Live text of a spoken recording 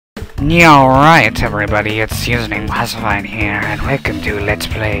Alright everybody, it's username Classified here, and welcome to Let's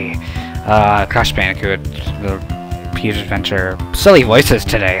Play Crash Bandicoot, the Peach Adventure. Silly voices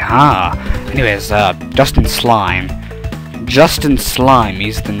today, huh? Anyways, Justin Slime. Justin Slime,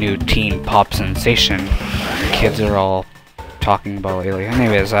 he's the new teen pop sensation. The kids are all talking about lately.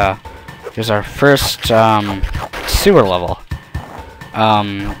 Anyways, here's our first sewer level.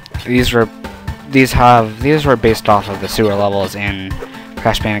 These were based off of the sewer levels in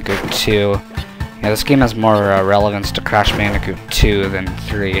Crash Bandicoot 2. Yeah, this game has more relevance to Crash Bandicoot 2 than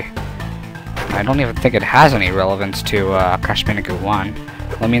 3. I don't even think it has any relevance to Crash Bandicoot 1.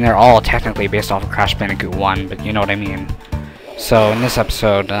 Well, I mean, they're all technically based off of Crash Bandicoot 1, but you know what I mean. So, in this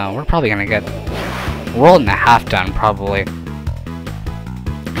episode, we're probably gonna get a world and a half done, probably.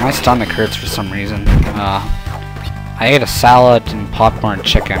 My stomach hurts for some reason. I ate a salad and popcorn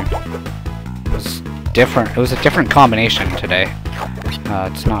chicken. It was different. It was a different combination today.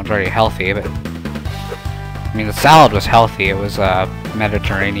 It's not very healthy, but I mean the salad was healthy. It was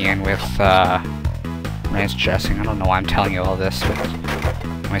Mediterranean with ranch dressing. I don't know why I'm telling you all this, but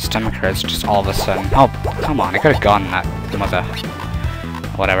my stomach hurts just all of a sudden. Oh, come on! I could have gotten that with a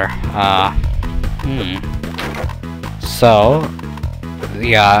whatever. So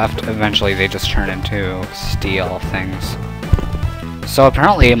yeah, eventually they just turn into steel things. So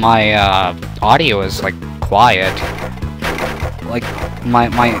apparently my audio is like quiet. Like my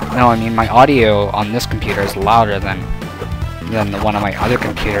audio on this computer is louder than the one on my other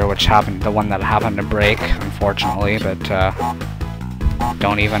computer, the one that happened to break, unfortunately. But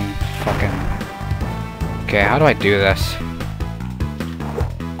don't even fucking. Okay, how do I do this?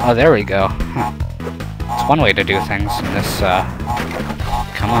 Oh, there we go. Huh. It's one way to do things in this.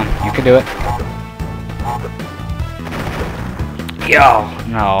 Come on, you can do it. Yo,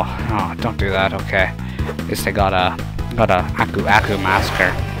 no, don't do that. Okay, at least I got a Aku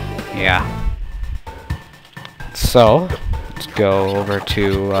masker. Yeah. So let's go over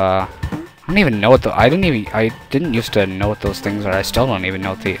to. I don't even know what I didn't used to know what those things are. I still don't even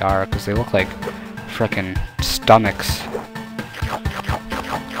know what they are because they look like frickin' stomachs.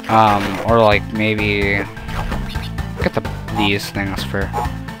 Or like maybe get these things for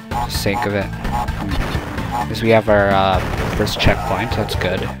the sake of it. Because we have our first checkpoint. That's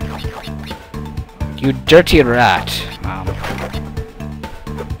good. You dirty rat.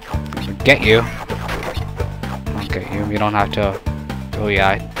 Get you. I'll get you. You don't have to. Oh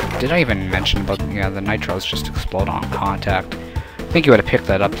yeah. Did I even mention about the nitros just explode on contact? I think you would have picked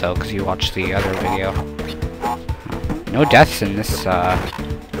that up though, because you watched the other video. No deaths in this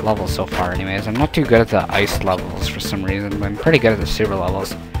level so far, anyways. I'm not too good at the ice levels for some reason, but I'm pretty good at the sewer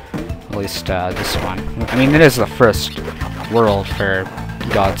levels. At least this one. I mean, it is the first world, for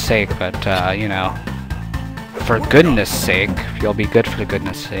God's sake, but you know, for goodness sake, you'll be good for the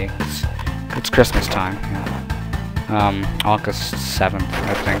goodness sake. It's Christmas time. Yeah. August 7th,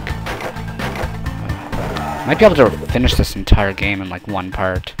 I think. Might be able to finish this entire game in like one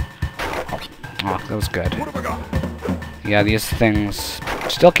part. Oh, that was good. Yeah, these things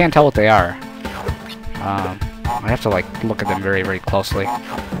still can't tell what they are. I have to like look at them very, very closely.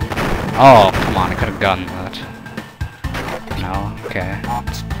 Oh, come on, I could have gotten that. No, okay.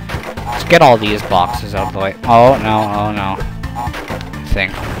 Let's get all these boxes out of the way. Oh, no, oh, no. I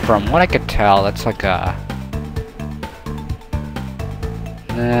think, from what I could tell, that's like a...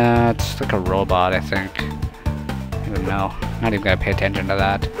 it's like a robot, I think. I don't even know. I'm not even gonna pay attention to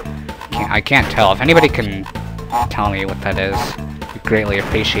that. I can't tell. If anybody can tell me what that is, it'd be greatly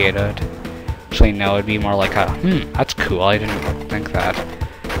appreciated. Actually, no, it'd be more like a, that's cool, I didn't think that.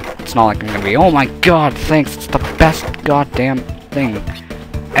 It's not like I'm gonna be, oh my god, thanks, it's the best goddamn thing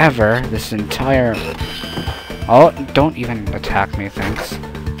ever, this entire... Oh, don't even attack me, thanks.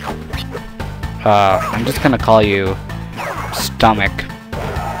 I'm just gonna call you Stomach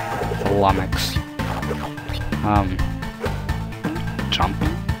Lummox. Jump.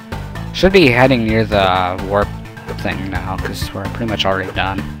 Should be heading near the warp thing now, because we're pretty much already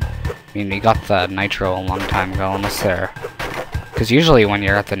done. I mean, we got the nitro a long time ago, unless they're... Because usually when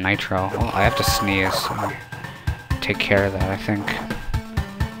you're at the nitro... Oh, I have to sneeze. So take care of that, I think.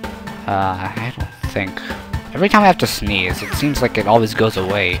 I don't think... Every time I have to sneeze, it seems like it always goes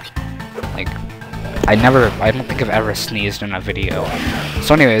away. Like, I don't think I've ever sneezed in a video.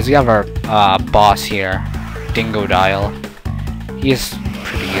 So anyways, we have our boss here, Dingodile. He's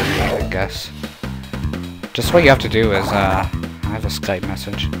pretty easy, I guess. Just what you have to do is, I have a Skype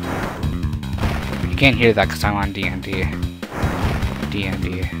message. You can't hear that because I'm on D&D.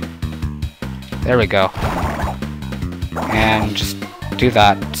 D&D. There we go. And just do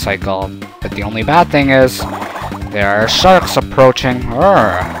that cycle. But the only bad thing is, there are sharks approaching.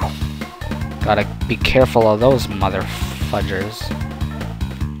 Urgh. Gotta be careful of those mother fudgers.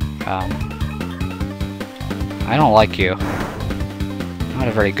 I don't like you. Not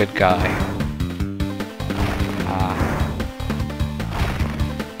a very good guy.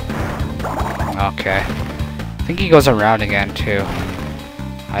 Okay. I think he goes around again too.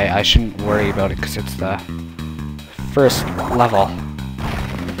 I shouldn't worry about it because it's the first level.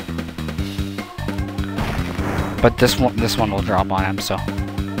 But this one will drop on him, so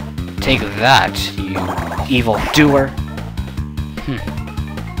take that, you evil doer.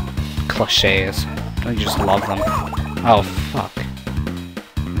 Cliches. Don't you just love them? Oh fuck.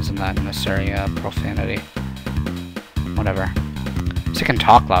 Isn't that necessary profanity? Whatever. So I can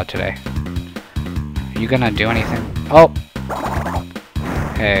talk loud today. Are you gonna do anything? Oh!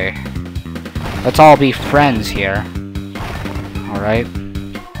 Hey. Let's all be friends here. Alright?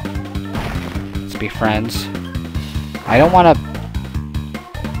 Let's be friends. I don't wanna...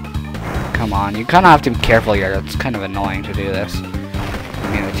 Come on, you kinda have to be careful here. It's kind of annoying to do this.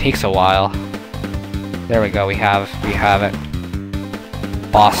 I mean, it takes a while. There we go, we have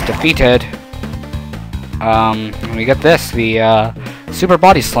it. Boss defeated. And we get this, the Super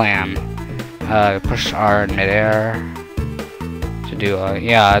Body Slam. Push R in midair to do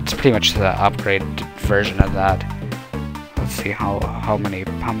yeah, it's pretty much the upgraded version of that. Let's see how many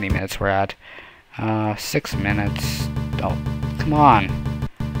minutes we're at. 6 minutes. Oh, come on.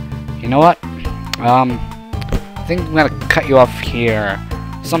 You know what? I think I'm gonna cut you off here.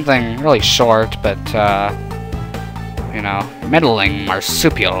 Something really short, but you know, meddling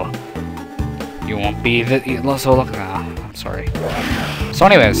marsupial. You won't be so look. I'm sorry. So,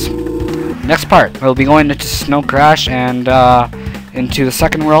 anyways, next part we'll be going into Snow Crash and into the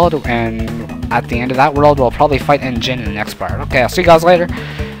second world, and at the end of that world we'll probably fight Engine in the next part. Okay, I'll see you guys later.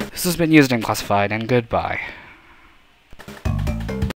 This has been Used and Classified, and goodbye.